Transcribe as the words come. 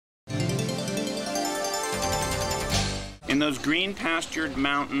In those green pastured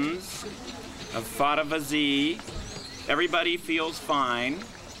mountains of Fadavazi, everybody feels fine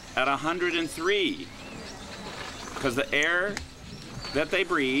at 103 because the air that they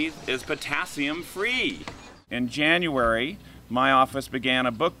breathe is potassium free. In January, my office began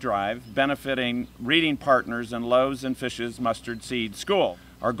a book drive benefiting reading partners in Loaves and Fishes Mustard Seed School.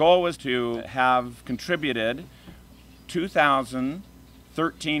 Our goal was to have contributed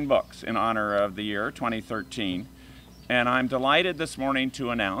 2,013 books in honor of the year 2013. And I'm delighted this morning to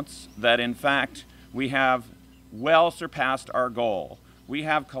announce that in fact we have well surpassed our goal. We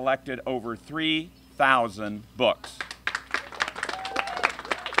have collected over 3,000 books.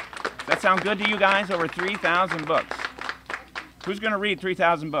 Does that sound good to you guys? Over 3,000 books. Who's going to read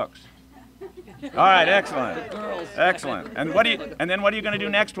 3,000 books? All right, excellent. Excellent. And then what are you going to do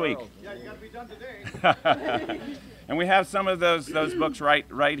next week? Yeah, you got to be done today. And we have some of those books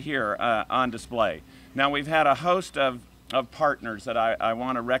right here on display. Now we've had a host of partners that I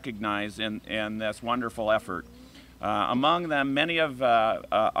want to recognize in this wonderful effort. Among them, many of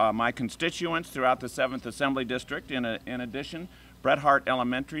my constituents throughout the 7th Assembly District. In addition, Bret Harte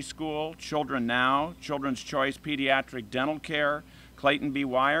Elementary School, Children Now, Children's Choice Pediatric Dental Care, Clayton B.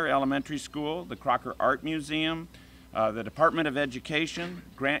 Wire Elementary School, the Crocker Art Museum, the Department of Education,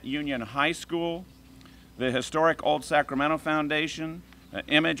 Grant Union High School, the historic Old Sacramento Foundation,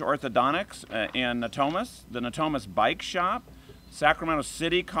 Image Orthodontics in Natomas, the Natomas Bike Shop, Sacramento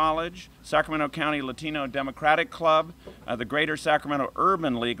City College, Sacramento County Latino Democratic Club, the Greater Sacramento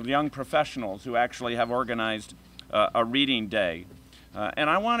Urban League, young professionals who actually have organized a reading day. And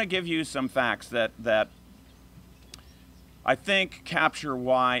I want to give you some facts that I think capture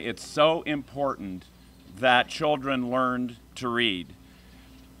why it's so important that children learn to read.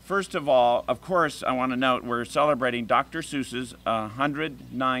 First of all, of course, I want to note we're celebrating Dr. Seuss's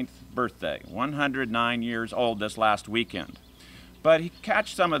 109th birthday, 109 years old this last weekend. But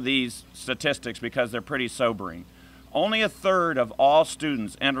catch some of these statistics because they're pretty sobering. Only a third of all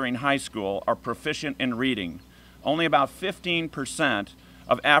students entering high school are proficient in reading. Only about 15%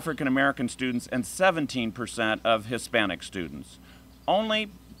 of African American students and 17% of Hispanic students.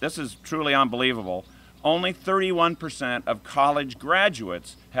 This is truly unbelievable, only 31% of college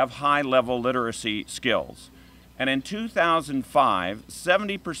graduates have high-level literacy skills. And in 2005,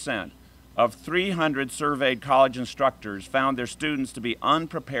 70% of 300 surveyed college instructors found their students to be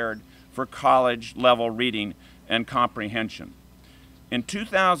unprepared for college-level reading and comprehension. In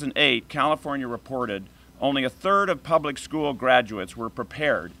 2008, California reported only a third of public school graduates were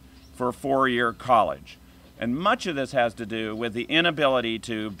prepared for a four-year college. And much of this has to do with the inability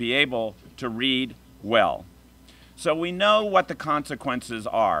to be able to read well. So we know what the consequences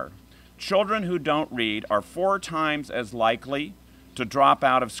are. Children who don't read are 4 times as likely to drop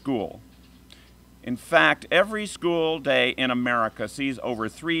out of school. In fact, every school day in America sees over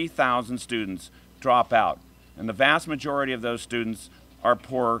 3,000 students drop out, and the vast majority of those students are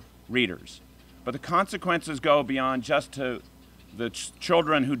poor readers. But the consequences go beyond just to the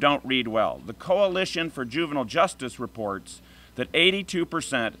children who don't read well. The Coalition for Juvenile Justice reports that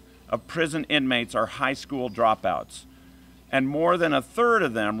 82% of prison inmates are high school dropouts, and more than a third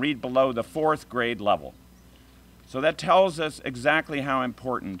of them read below the 4th grade level. So that tells us exactly how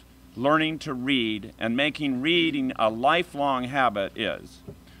important learning to read and making reading a lifelong habit is.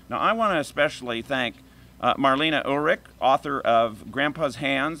 Now, I want to especially thank Marlena Ulrich, author of Grandpa's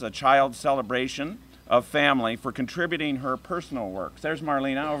Hands, A Child's Celebration of Family, for contributing her personal works. There's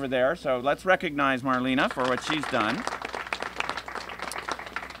Marlena over there, so let's recognize Marlena for what she's done.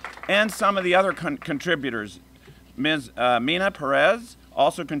 And some of the other contributors. Ms. Mina Perez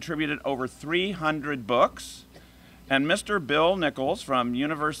also contributed over 300 books. And Mr. Bill Nichols from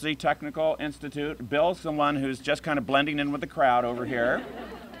University Technical Institute. Bill's the one who's just kind of blending in with the crowd over here.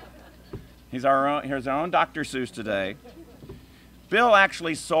 Here's our own Dr. Seuss today. Bill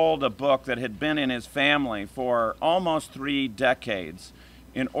actually sold a book that had been in his family for almost 3 decades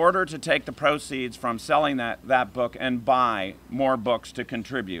in order to take the proceeds from selling that book and buy more books to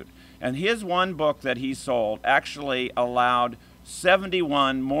contribute. And his one book that he sold actually allowed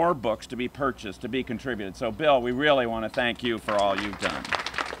 71 more books to be purchased, to be contributed. So Bill, we really want to thank you for all you've done.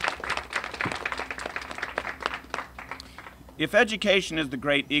 If education is the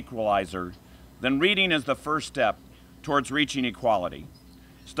great equalizer, then reading is the first step towards reaching equality.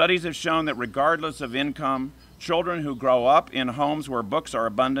 Studies have shown that regardless of income, children who grow up in homes where books are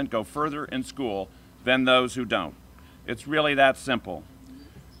abundant go further in school than those who don't. It's really that simple.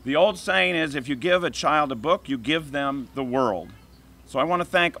 The old saying is, if you give a child a book, you give them the world. So I want to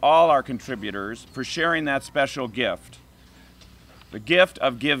thank all our contributors for sharing that special gift, the gift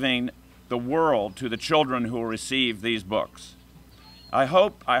of giving the world to the children who will receive these books. I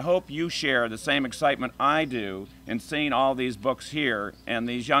hope you share the same excitement I do in seeing all these books here and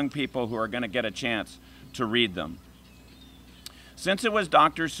these young people who are going to get a chance to read them. Since it was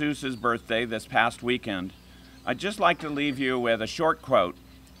Dr. Seuss's birthday this past weekend, I'd just like to leave you with a short quote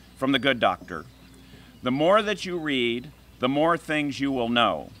from the Good Doctor. The more that you read, the more things you will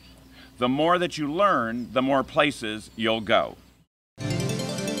know. The more that you learn, the more places you'll go.